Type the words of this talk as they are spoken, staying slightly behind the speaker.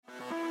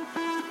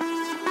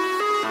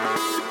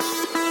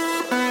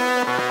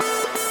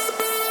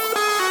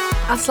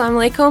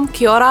Assalamu alaikum,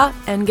 kia ora,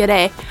 and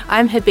g'day.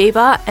 I'm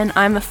Habiba, and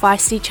I'm a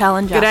feisty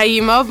challenger. G'day,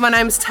 you mob. My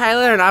name's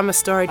Taylor, and I'm a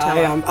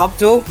storyteller. Hi, I'm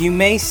Abdul. You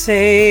may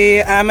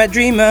say I'm a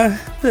dreamer,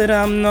 but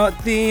I'm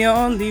not the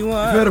only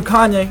one. Heard of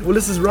Kanye? Well,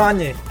 this is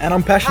Ranye, and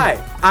I'm passionate.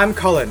 Hi, I'm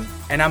Colin,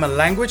 and I'm a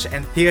language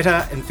and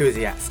theatre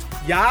enthusiast.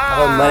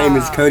 Yeah. My name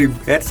is Cody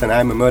Betts, and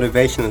I'm a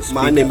motivational speaker.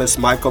 My name is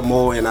Michael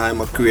Moore, and I'm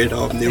a creator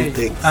of new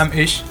things. I'm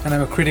Ish, and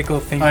I'm a critical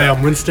thinker. Hi,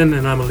 I'm Winston,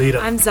 and I'm a leader.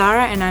 I'm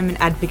Zara, and I'm an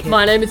advocate.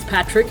 My name is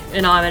Patrick,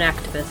 and I'm an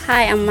activist.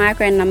 Hi, I'm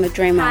Margaret, and I'm a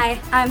dreamer.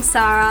 Hi, I'm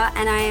Sarah,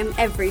 and I am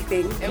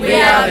everything. And we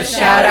are the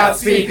Shout Out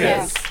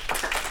Speakers.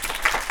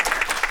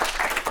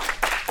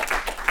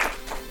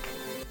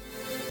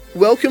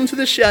 Welcome to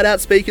the Shout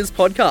Out Speakers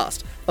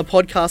podcast, a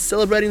podcast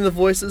celebrating the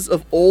voices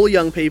of all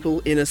young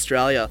people in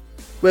Australia.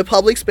 We're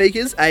public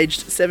speakers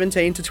aged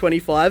 17 to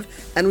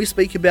 25, and we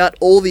speak about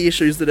all the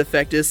issues that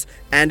affect us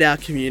and our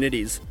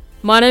communities.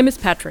 My name is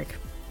Patrick.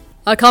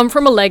 I come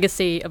from a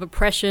legacy of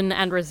oppression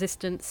and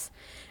resistance,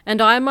 and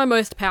I am my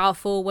most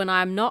powerful when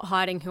I am not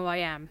hiding who I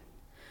am.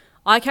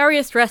 I carry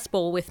a stress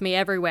ball with me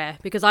everywhere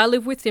because I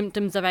live with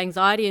symptoms of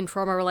anxiety and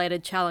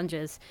trauma-related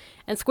challenges,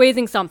 and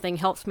squeezing something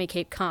helps me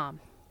keep calm.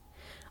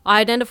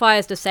 I identify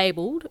as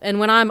disabled, and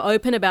when I'm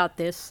open about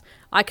this,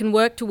 I can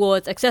work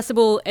towards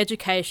accessible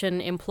education,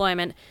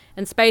 employment,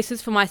 and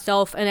spaces for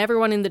myself and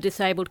everyone in the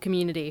disabled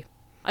community.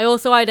 I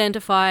also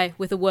identify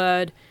with a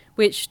word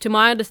which, to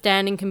my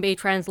understanding, can be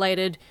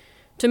translated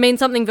to mean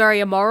something very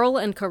immoral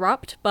and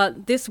corrupt,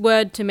 but this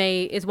word to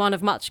me is one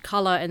of much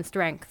colour and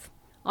strength.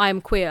 I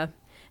am queer,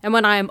 and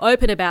when I am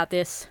open about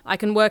this, I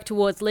can work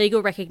towards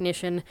legal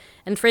recognition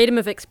and freedom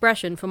of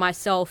expression for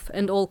myself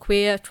and all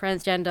queer,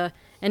 transgender,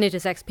 and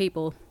intersex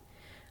people.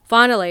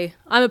 Finally,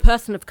 I'm a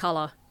person of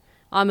colour.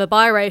 I'm a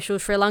biracial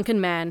Sri Lankan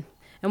man,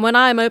 and when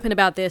I am open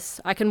about this,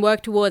 I can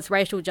work towards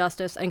racial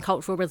justice and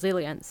cultural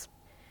resilience.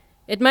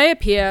 It may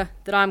appear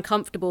that I'm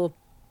comfortable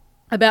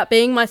about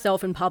being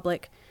myself in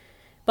public,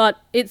 but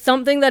it's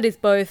something that is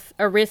both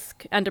a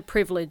risk and a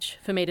privilege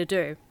for me to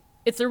do.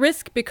 It's a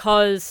risk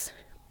because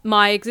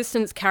my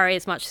existence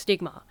carries much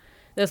stigma.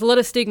 There's a lot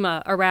of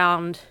stigma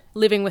around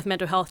living with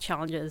mental health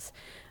challenges.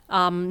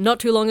 Not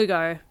too long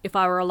ago, if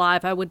I were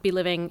alive, I would be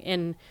living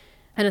in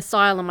an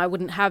asylum. I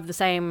wouldn't have the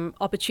same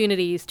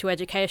opportunities to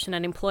education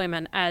and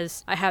employment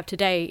as I have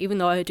today, even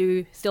though I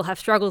do still have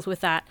struggles with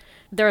that.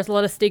 There is a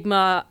lot of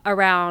stigma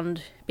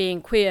around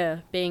being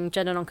queer, being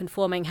gender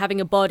non-conforming,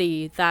 having a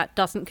body that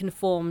doesn't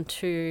conform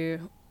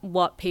to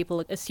what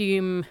people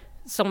assume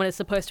someone is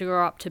supposed to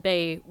grow up to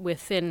be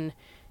within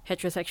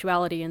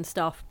heterosexuality and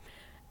stuff.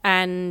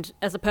 And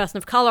as a person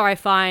of colour, I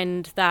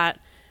find that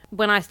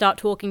when I start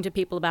talking to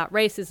people about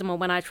racism, or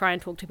when I try and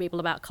talk to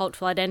people about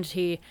cultural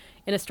identity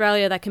in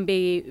Australia, that can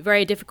be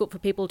very difficult for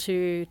people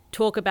to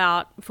talk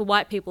about, for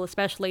white people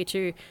especially,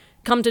 to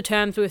come to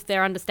terms with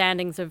their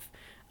understandings of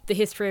the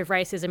history of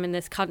racism in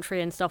this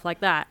country and stuff like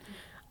that,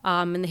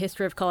 and the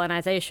history of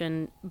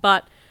colonisation.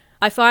 But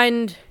I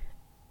find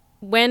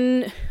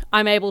when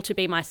I'm able to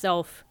be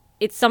myself,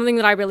 it's something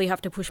that I really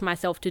have to push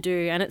myself to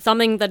do, and it's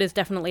something that is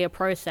definitely a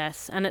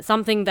process, and it's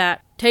something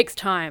that takes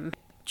time.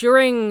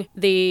 During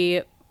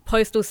the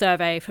postal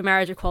survey for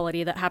marriage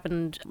equality that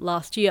happened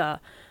last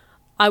year,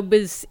 I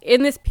was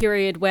in this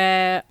period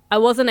where I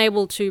wasn't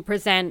able to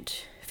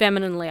present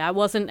femininely. I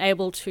wasn't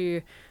able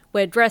to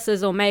wear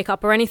dresses or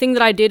makeup or anything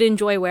that I did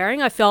enjoy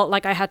wearing. I felt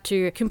like I had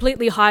to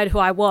completely hide who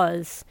I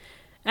was.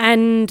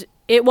 And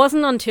it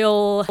wasn't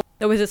until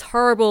there was this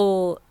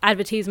horrible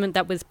advertisement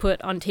that was put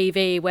on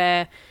TV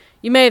where,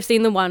 you may have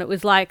seen the one, it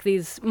was like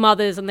these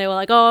mothers and they were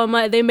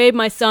like, they made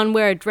my son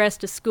wear a dress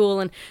to school,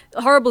 and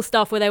horrible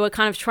stuff where they were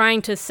kind of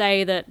trying to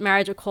say that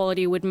marriage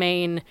equality would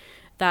mean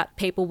that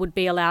people would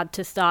be allowed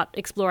to start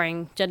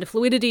exploring gender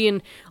fluidity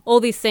and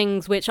all these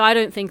things, which I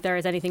don't think there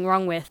is anything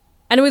wrong with.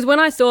 And it was when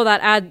I saw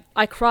that ad,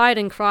 I cried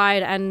and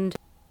cried, and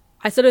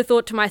I sort of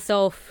thought to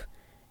myself,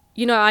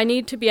 I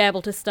need to be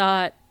able to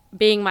start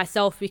being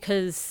myself,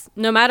 because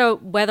no matter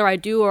whether I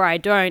do or I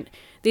don't,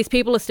 these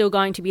people are still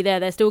going to be there.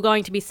 They're still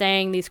going to be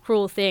saying these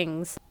cruel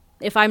things.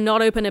 If I'm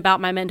not open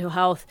about my mental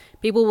health,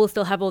 people will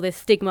still have all this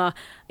stigma.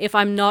 If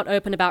I'm not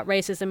open about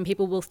racism,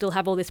 people will still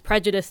have all this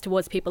prejudice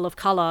towards people of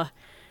colour.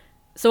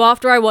 So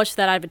after I watched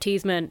that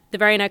advertisement, the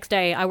very next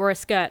day I wore a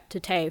skirt to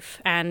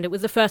TAFE, and it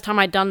was the first time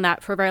I'd done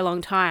that for a very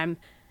long time.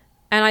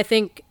 And I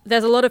think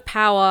there's a lot of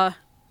power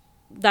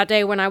that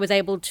day when I was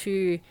able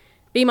to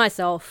be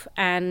myself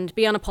and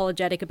be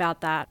unapologetic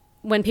about that.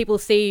 When people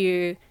see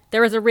you,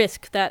 there is a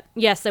risk that,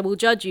 yes, they will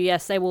judge you,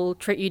 yes, they will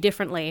treat you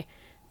differently,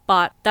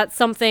 but that's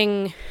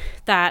something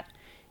that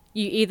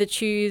you either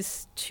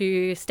choose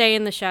to stay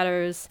in the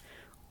shadows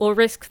or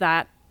risk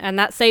that, and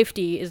that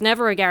safety is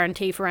never a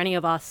guarantee for any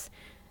of us.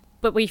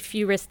 But if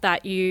you risk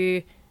that,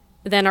 you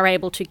then are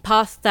able to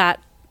pass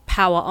that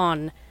power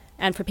on,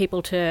 and for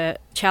people to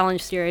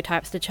challenge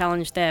stereotypes, to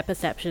challenge their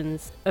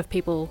perceptions of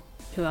people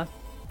who are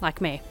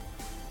like me.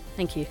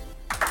 Thank you.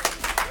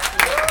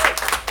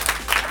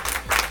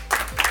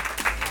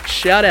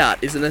 Shout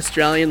Out is an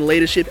Australian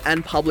leadership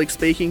and public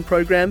speaking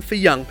program for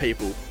young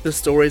people. The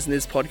stories in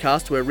this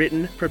podcast were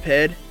written,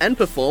 prepared, and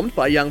performed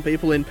by young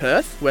people in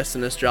Perth,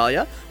 Western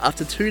Australia,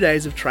 after 2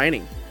 days of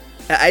training.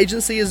 Our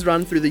agency is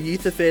run through the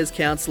Youth Affairs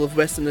Council of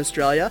Western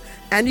Australia,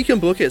 and you can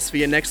book us for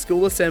your next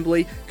school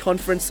assembly,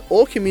 conference,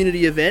 or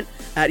community event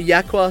at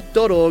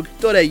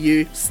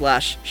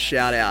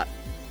yakwa.org.au/shoutout.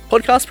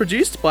 Podcast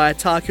produced by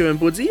Taku and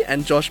Budsy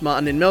and Josh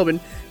Martin in Melbourne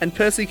and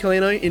Percy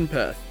Colino in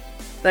Perth.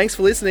 Thanks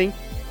for listening.